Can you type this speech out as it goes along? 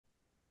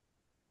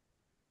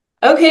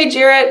Okay,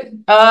 Jarrett.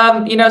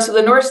 So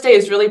the North State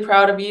is really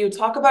proud of you.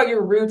 Talk about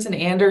your roots in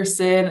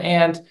Anderson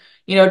and,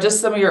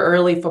 just some of your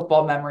early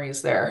football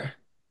memories there.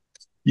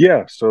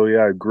 Yeah,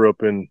 I grew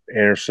up in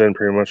Anderson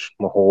pretty much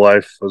my whole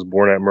life. I was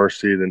born at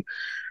Mercy, then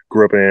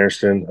grew up in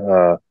Anderson,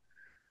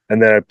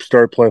 and then I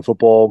started playing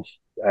football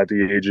at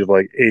the age of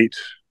like 8,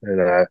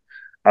 and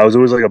I was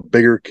always like a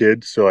bigger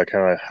kid, so I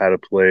kind of had to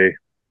play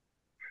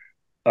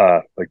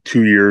like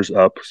 2 years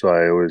up. So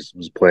I always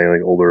was playing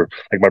like older,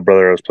 like my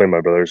brother. I was playing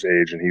my brother's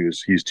age, and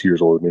he's 2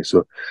 years older than me.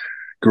 So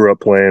grew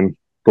up playing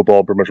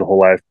football pretty much my whole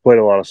life. Played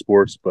a lot of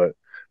sports, but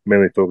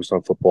mainly focused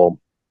on football.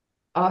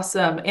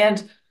 Awesome.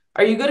 And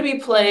are you going to be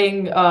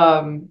playing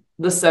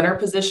the center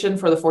position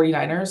for the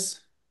 49ers?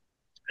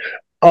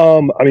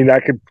 I mean, I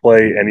could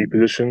play any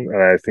position,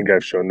 and I think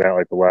I've shown that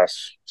like the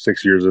last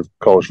 6 years of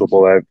college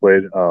football that I've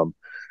played.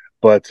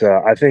 But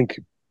I think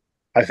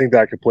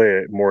that I could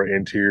play a more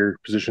interior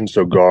position,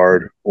 so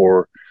guard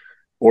or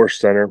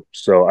center.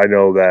 So I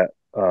know that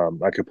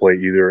I could play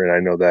either, and I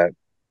know that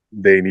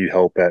they need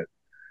help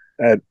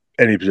at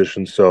any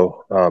position.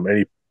 So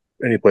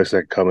any place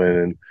that can come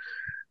in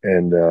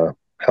and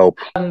help.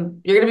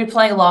 You're going to be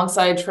playing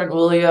alongside Trent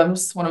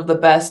Williams, one of the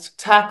best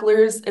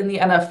tacklers in the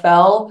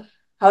NFL.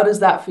 How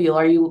does that feel?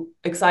 Are you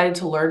excited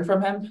to learn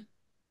from him?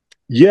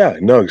 Yeah,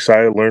 no,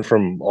 excited to learn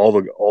from all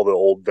the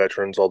old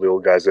veterans, all the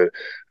old guys that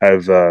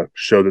have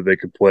showed that they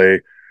could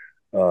play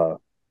uh,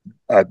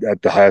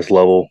 at the highest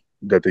level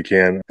that they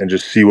can, and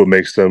just see what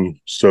makes them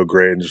so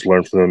great, and just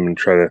learn from them and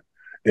try to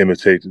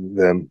imitate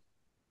them.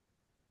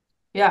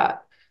 Yeah.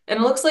 And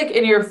it looks like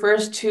in your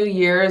first 2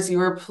 years, you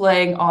were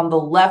playing on the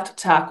left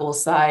tackle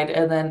side.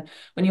 And then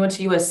when you went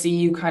to USC,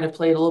 you kind of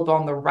played a little bit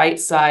on the right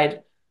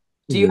side.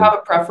 Do you Mhm. have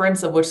a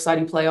preference of which side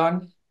you play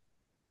on?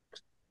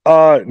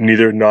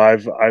 Neither. No,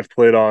 I've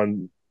played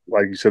on,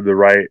 like you said, the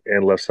right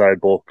and left side,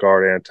 both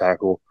guard and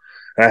tackle.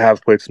 And I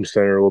have played some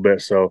center a little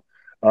bit, so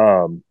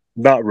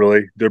not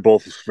really. They're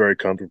both very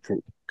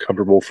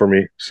comfortable for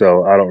me,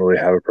 so I don't really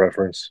have a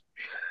preference.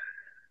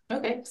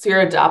 Okay. So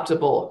you're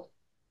adaptable.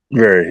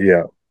 Very,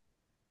 yeah.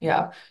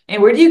 Yeah.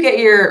 And where do you get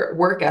your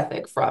work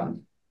ethic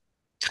from?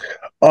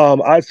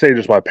 I'd say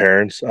just my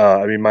parents.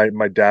 I mean,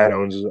 my dad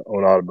owns his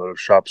own automotive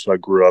shop, so I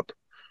grew up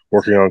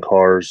working on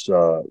cars.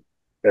 And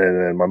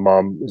then my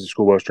mom is a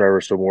school bus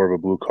driver, so more of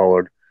a blue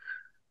collared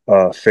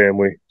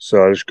family.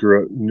 So I just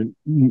grew up,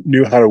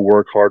 knew how to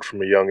work hard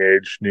from a young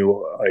age,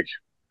 knew like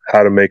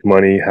how to make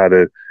money, how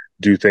to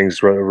do things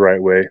the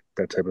right way,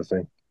 that type of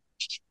thing.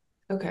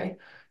 Okay.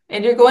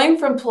 And you're going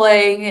from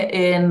playing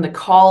in the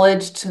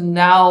college to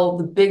now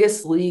the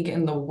biggest league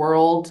in the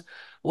world.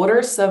 What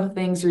are some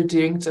things you're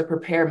doing to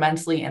prepare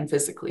mentally and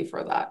physically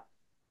for that?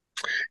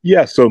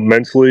 Yeah, so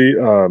mentally,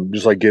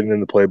 just like getting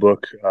in the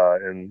playbook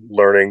and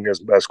learning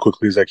as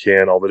quickly as I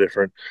can all the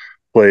different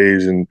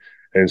plays and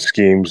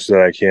schemes that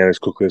I can as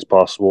quickly as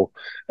possible.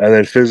 And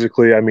then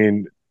physically, I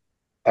mean,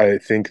 I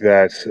think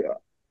that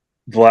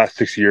the last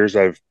 6 years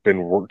I've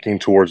been working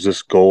towards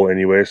this goal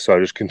anyway. So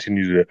I just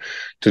continue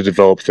to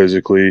develop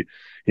physically,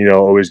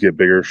 always get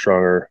bigger,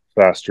 stronger,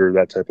 faster,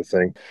 that type of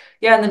thing.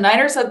 Yeah, and the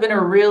Niners have been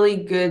a really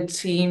good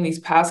team these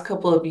past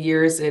couple of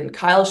years, and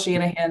Kyle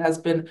Shanahan has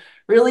been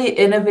really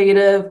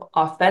innovative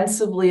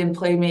offensively in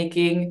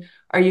playmaking.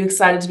 Are you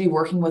excited to be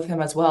working with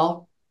him as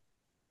well?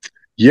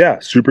 Yeah,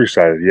 super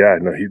excited. Yeah,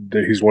 no,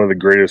 he's one of the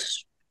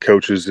greatest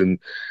coaches in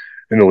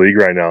the league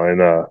right now,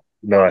 and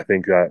no, I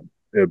think that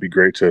it would be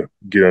great to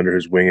get under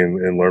his wing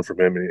and learn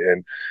from him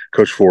and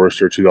Coach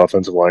Forrester, to the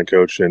offensive line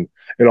coach, and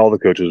all the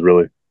coaches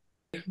really.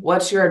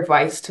 What's your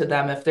advice to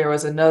them if there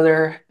was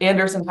another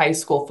Anderson High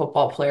School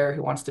football player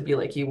who wants to be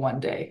like you one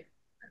day?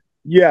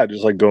 Yeah,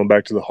 just like going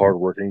back to the hard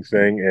working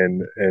thing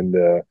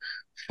and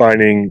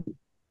finding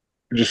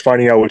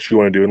finding out what you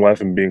want to do in life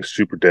and being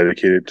super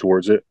dedicated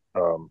towards it.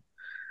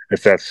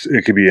 If that's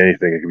it could be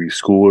anything. It could be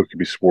school, it could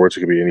be sports,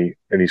 it could be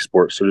any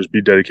sport. So just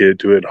be dedicated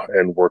to it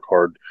and work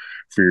hard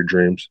for your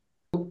dreams.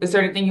 Is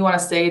there anything you want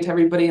to say to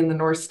everybody in the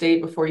North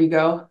State before you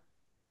go?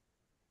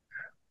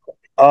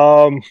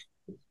 Um,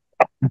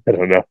 I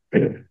don't know.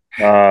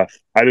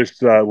 I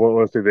just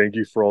want to say thank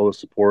you for all the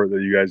support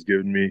that you guys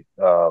given me.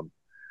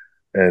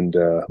 And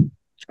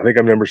I think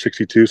I'm number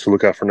 62, so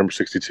look out for number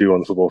 62 on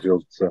the football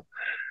field. So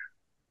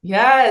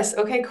Yes.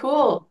 Okay,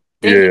 cool.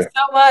 Thank you yeah,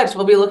 so much.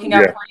 We'll be looking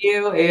out yeah. for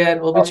you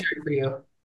and we'll be Uh, cheering for you.